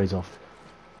stairways off.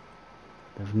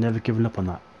 They've never given up on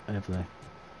that, have they?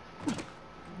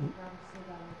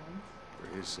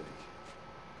 For his sake,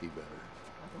 he better.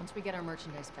 Once we get our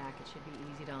merchandise back, it should be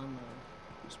easy to unload.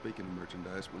 Speaking of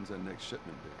merchandise, when's that next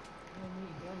shipment due?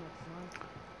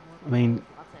 I mean,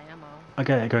 Lots of ammo. I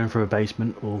get it going through a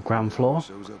basement or ground floor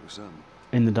Shows up with something.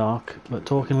 in the dark, but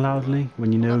talking loudly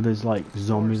when you know there's like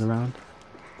zombies around.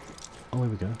 Oh, here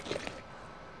we go.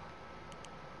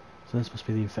 So this must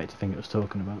be the infected thing it was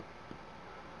talking about.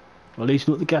 Well, at least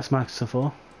you know what the gas masks are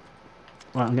for.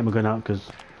 Right, I'm getting my gun out because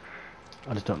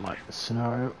I just don't like this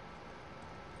scenario.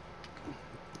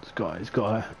 It's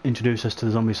got to introduce us to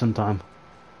the zombies sometime.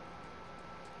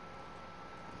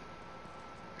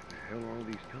 Where the hell are all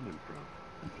these coming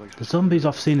from? The zombies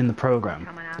I've seen in the program,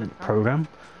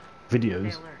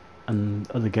 videos, and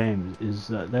other games is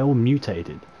that they're all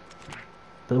mutated.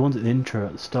 But the ones at the intro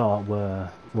at the start were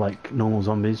like normal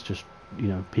zombies, just, you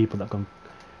know, people that have gone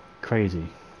crazy.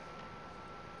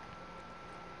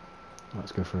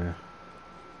 Let's go through here.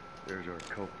 There's our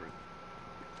culprit.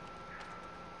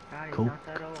 Body's Cool. not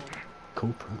that old.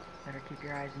 Culprit. Better keep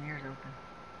your eyes and ears open.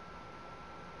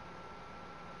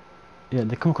 Yeah,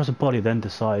 they come across a body, then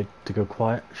decide to go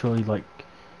quiet. Surely, like,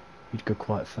 you'd go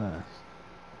quiet first.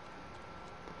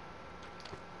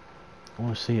 I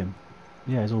want to see him.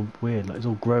 Yeah, it's all weird. Like, it's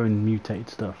all growing, mutated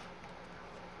stuff.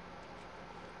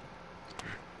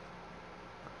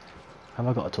 Have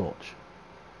I got a torch?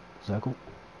 Circle.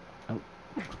 Oh,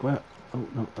 square. Oh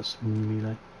no, that's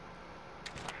melee.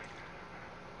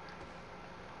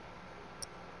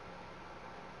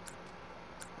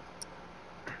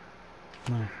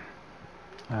 No,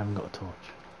 I haven't got a torch.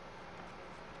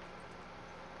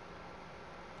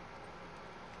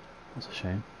 That's a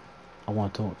shame. I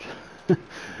want a torch. You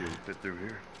able to fit through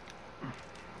here?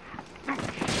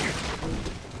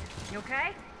 You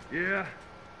okay? Yeah.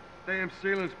 Damn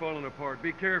ceiling's falling apart.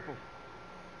 Be careful.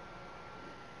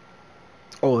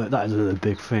 Oh, that is a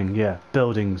big thing. Yeah,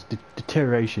 buildings,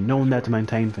 deterioration. No one there to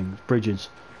maintain things. Bridges,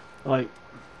 like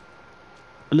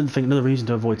another thing. Another reason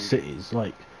to avoid cities.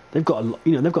 Like they've got a,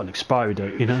 you know, they've got an expiry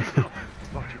date. You know.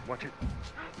 Watch it, watch it.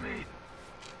 Me.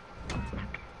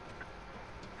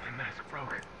 My mask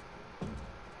broke.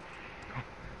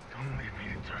 Don't leave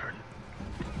me to turn.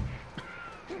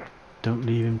 Don't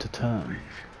leave him to turn.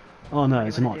 Oh no,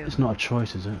 it's not. It's not a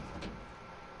choice, is it?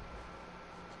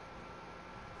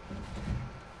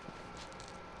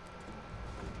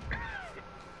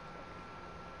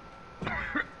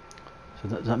 So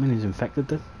does that mean he's infected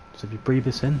then? So if you breathe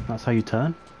this in, that's how you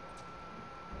turn?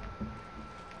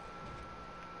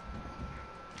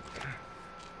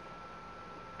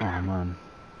 Oh man.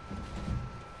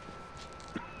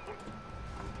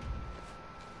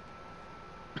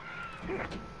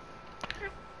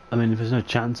 I mean, if there's no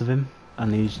chance of him,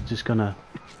 and he's just gonna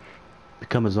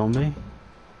become a zombie,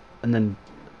 and then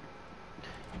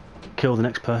kill the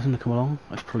next person to come along,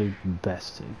 that's probably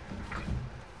best too.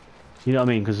 You know what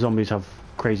I mean? Because zombies have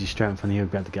crazy strength and he'll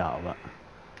be able to get out of that.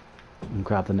 And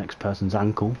grab the next person's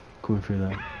ankle coming through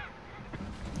there.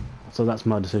 So that's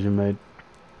my decision made.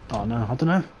 Oh no, I don't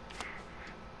know.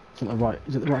 Is it the right,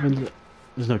 is it the right thing to do?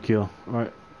 There's no cure.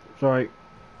 Alright. Sorry.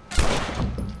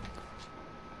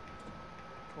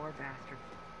 Poor bastard.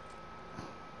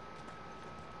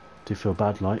 Do feel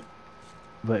bad, like.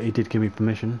 But he did give me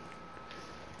permission.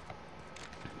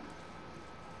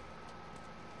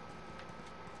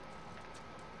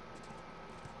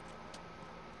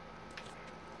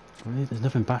 Really? There's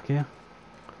nothing back here?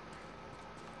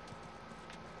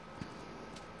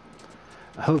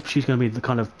 I hope she's going to be the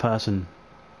kind of person,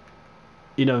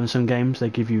 you know, in some games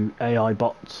they give you AI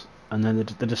bots and then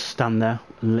they just stand there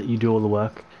and let you do all the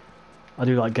work. I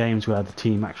do like games where the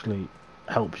team actually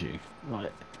helps you.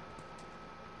 Like,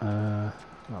 right,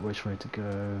 which way to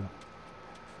go?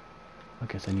 I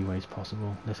guess any way is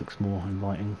possible. This looks more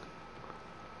inviting.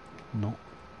 Not.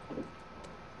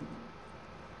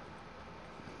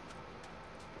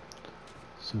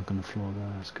 Something on the floor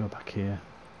there. Let's go back here.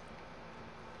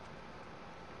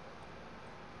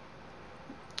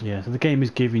 Yeah, so the game is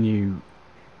giving you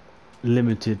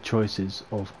limited choices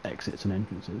of exits and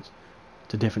entrances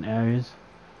to different areas.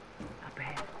 Up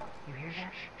ahead. You hear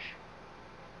that?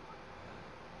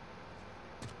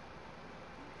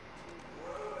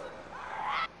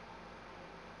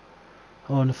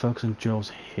 I want to focus on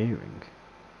Joel's hearing.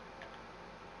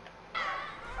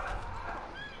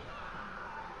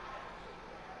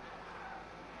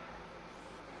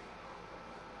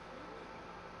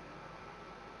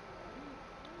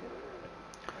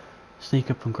 Sneak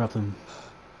up and grab them.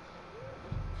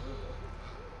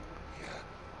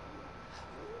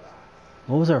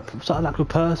 What was there? Was that an actual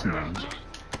person then?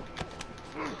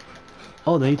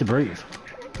 Oh, they need to breathe.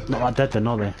 Not that dead then,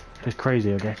 are they? Just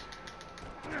crazy, I guess.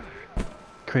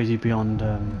 Crazy beyond.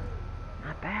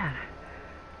 Not bad.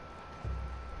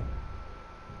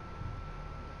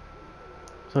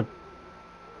 So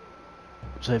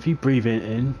if you breathe it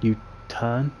in, you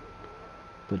turn.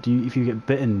 But do you, if you get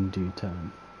bitten, do you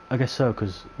turn? I guess so,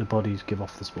 because the bodies give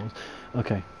off the spores.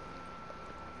 Okay.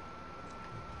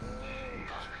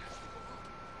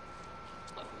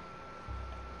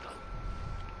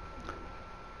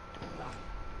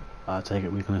 I take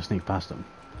it we're gonna sneak past them.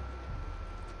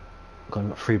 God, I've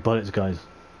got 3 bullets, guys.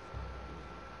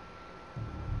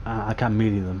 I can't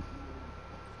melee them.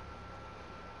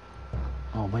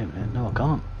 Oh wait a minute, no I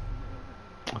can't.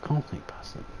 I can't sneak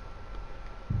past them.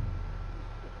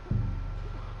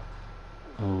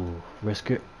 Oh, risk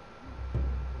it.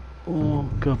 Oh,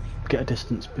 go get a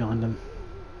distance behind them.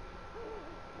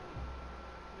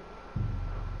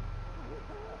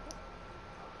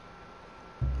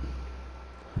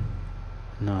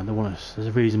 No, they want us. There's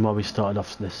a reason why we started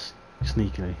off this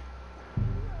sneakily.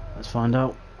 Let's find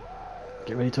out.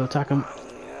 Get ready to attack them.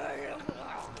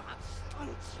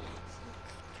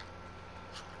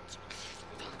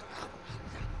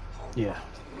 Yeah.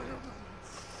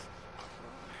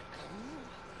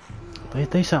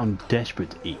 They sound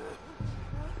desperate to eat.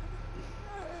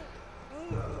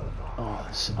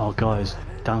 Oh guys,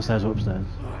 downstairs or upstairs?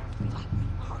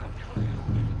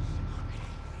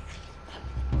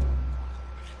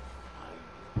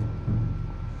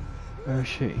 Where is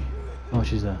she? Oh,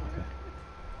 she's there, okay.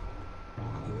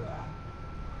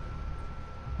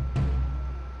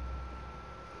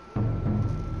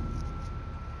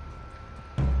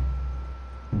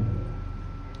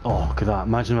 Oh, look at that.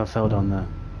 Imagine if I fell down there.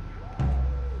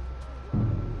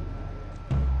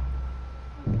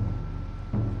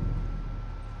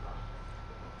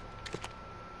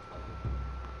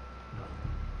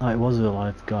 Oh, it was a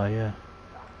live guy, yeah.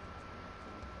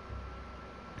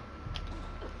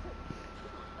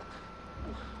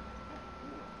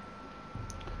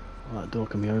 That door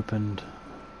can be opened.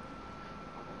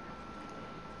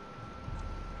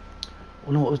 I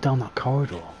wonder what was down that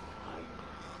corridor.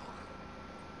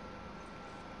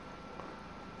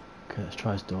 Okay, let's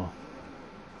try this door.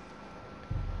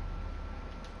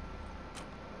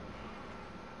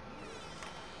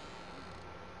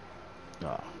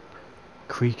 Ah,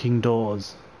 creaking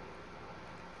doors.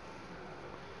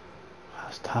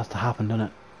 Has to happen, doesn't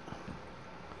it?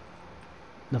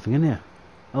 Nothing in here.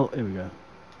 Oh, here we go.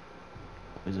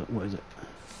 What is it? What is it?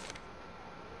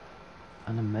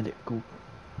 And a medical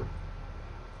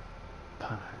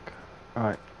pack.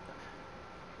 Alright.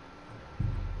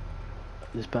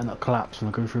 This better not collapse when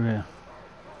I go through here.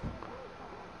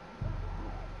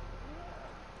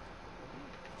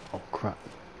 Oh crap.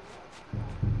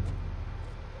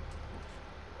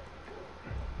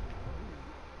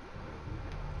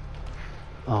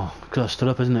 Oh, because I stood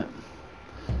up, isn't it?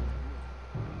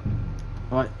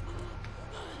 Right.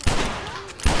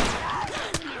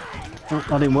 Oh,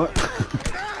 that didn't work.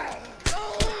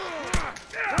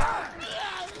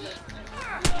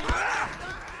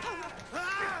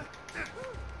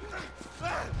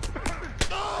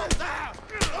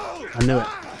 I knew it.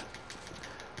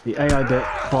 The AI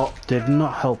bot did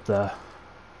not help there.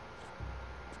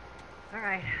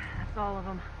 Alright, that's all of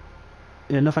them.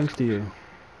 Yeah, no thanks to you.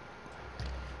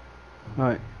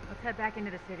 Right. Let's head back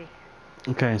into the city.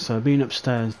 Okay, so being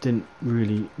upstairs didn't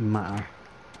really matter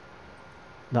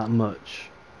that much.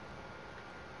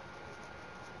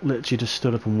 Literally just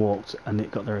stood up and walked and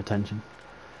it got their attention.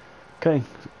 Okay.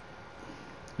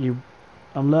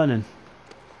 I'm learning.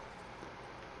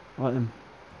 Right then.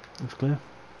 That's clear.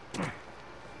 Some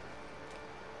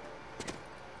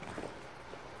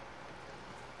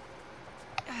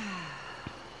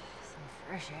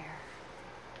fresh air.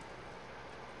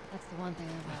 That's the one thing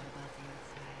I love about the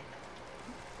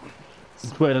outside.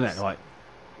 It's weird, isn't it? Like,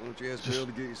 Why don't you ask Bill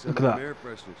to get you some look at air that.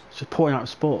 fresheners? It's just pouring out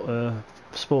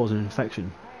spores and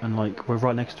infection, and like we're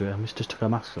right next to it and we just took our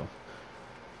masks off.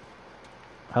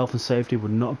 Health and safety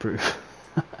would not approve.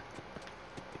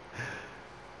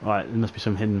 Right, there must be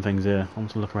some hidden things here. I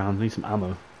want to look around. I need some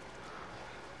ammo.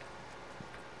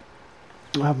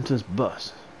 What happened to this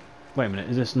bus? Wait a minute,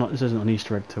 is this not? This isn't an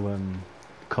Easter egg to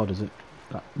COD, is it?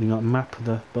 That, you know, map of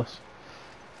the bus.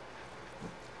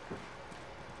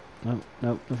 No,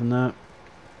 no, nothing there.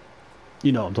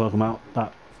 You know what I'm talking about.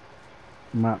 That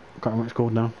map. Can't remember what it's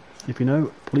called now. If you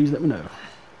know, please let me know.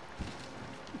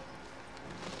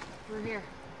 We're here.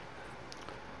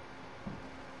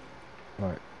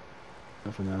 Right.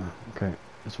 Nothing there. Okay,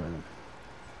 this way then.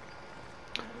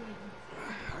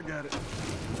 I got it.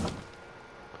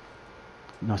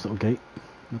 Nice little gate.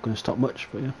 Not going to stop much,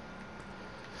 but yeah.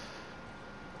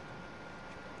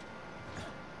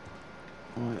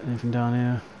 Right, anything down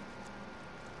here?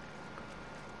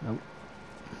 Nope.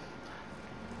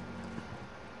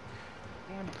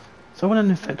 So when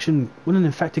an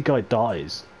infected guy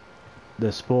dies,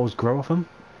 the spores grow off him?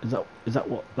 Is that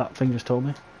what that thing just told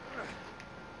me?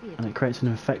 And it creates an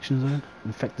infected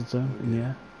zone in the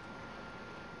air.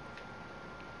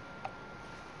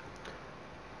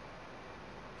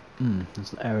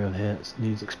 There's an area here that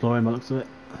needs exploring by the looks of it.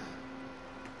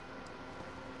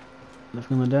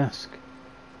 Nothing on the desk.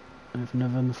 Anything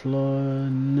over on the floor?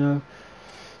 No.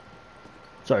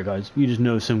 Sorry guys, you just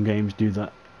know some games do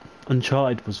that.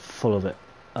 Uncharted was full of it,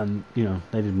 and you know,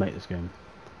 they did make this game.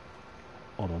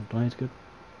 Hold on, do I need to go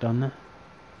down there?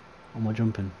 Or am I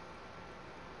jumping?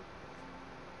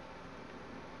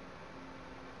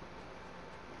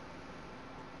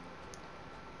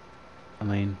 I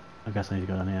mean, I guess I need to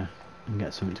go down here and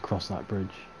get something to cross that bridge.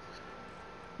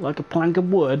 Like a plank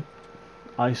of wood.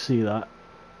 I see that.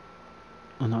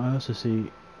 And I also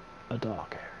see a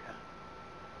dark area.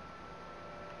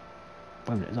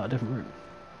 Wait a minute, is that a different room?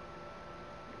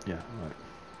 Yeah,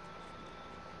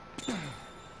 right.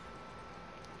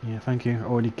 Yeah, thank you. I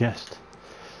already guessed.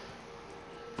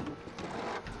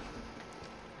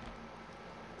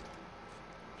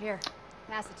 Here,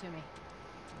 pass it to me.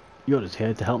 You're just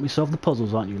here to help me solve the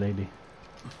puzzles, aren't you, lady?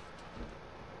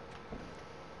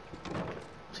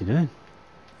 What's he doing?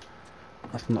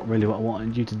 That's not really what I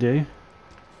wanted you to do.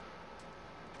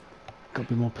 Got to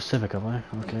be more Pacific, have I?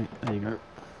 Okay, there you go.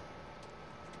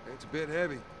 It's a bit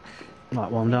heavy. Right,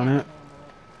 while I'm down here,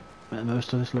 make the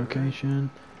most of this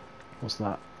location. What's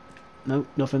that? Nope,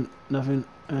 nothing, nothing,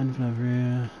 anything over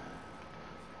here.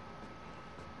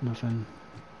 Nothing.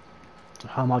 So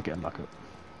how am I getting back up?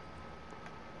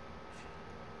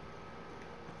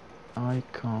 I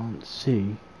can't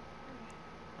see.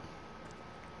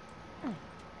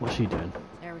 What's she doing?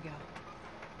 There we go.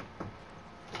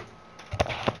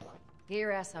 Get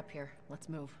your ass up here. Let's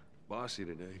move. bossy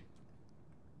today.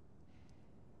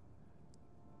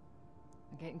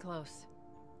 I'm getting close.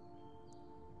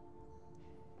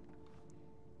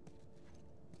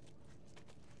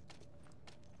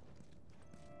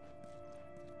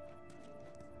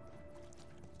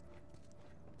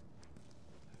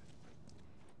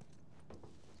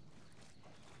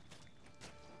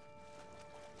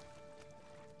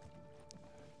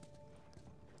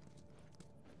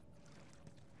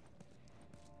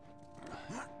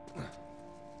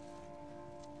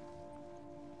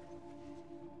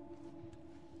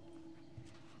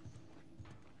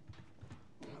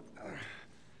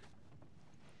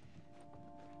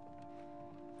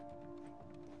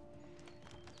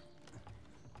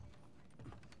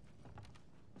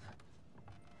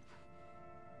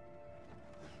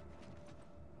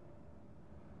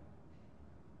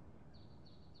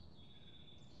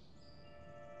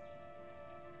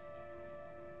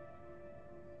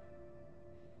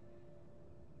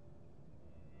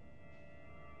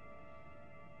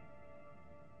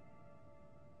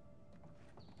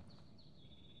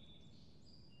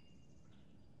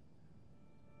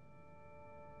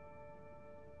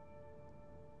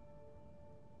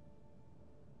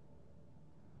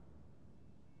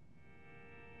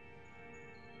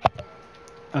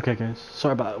 Okay guys,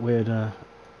 sorry about that weird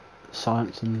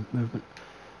silence and movement.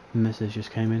 Mrs.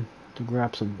 just came in to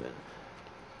grab some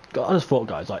bit. I just thought,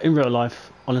 guys, like in real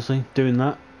life, honestly, doing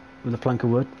that with a plank of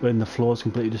wood when the floor is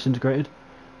completely disintegrated,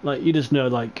 like you just know,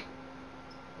 like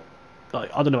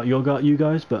I don't know about you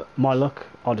guys, but my luck,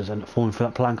 I'll just end up falling for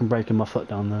that plank and breaking my foot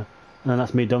down there, and then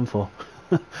that's me done for.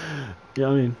 You know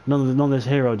what I mean? None of this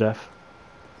hero death,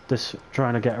 this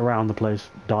trying to get around the place,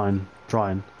 dying,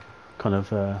 trying, kind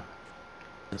of.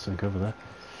 Let's think over there.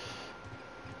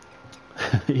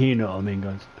 You know what I mean,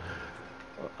 guys.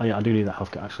 Oh, yeah, I do need that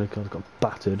health kit actually, because I got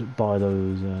battered by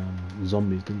those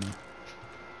zombies, didn't I?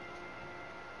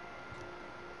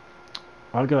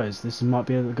 Alright guys, this might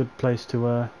be a good place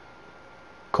to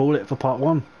call it for part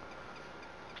 1.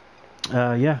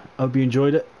 Yeah, I hope you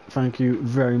enjoyed it. Thank you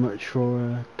very much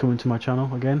for coming to my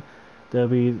channel again. There'll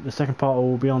be the second part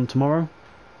will be on tomorrow,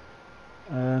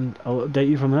 and I'll update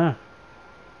you from there.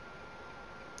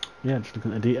 Yeah, just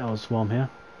looking at the details while I'm here.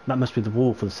 That must be the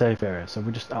wall for the safe area, so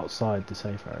we're just outside the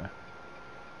safe area.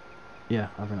 Yeah,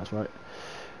 I think that's right.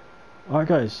 Alright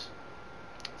guys,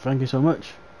 thank you so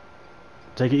much.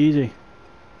 Take it easy.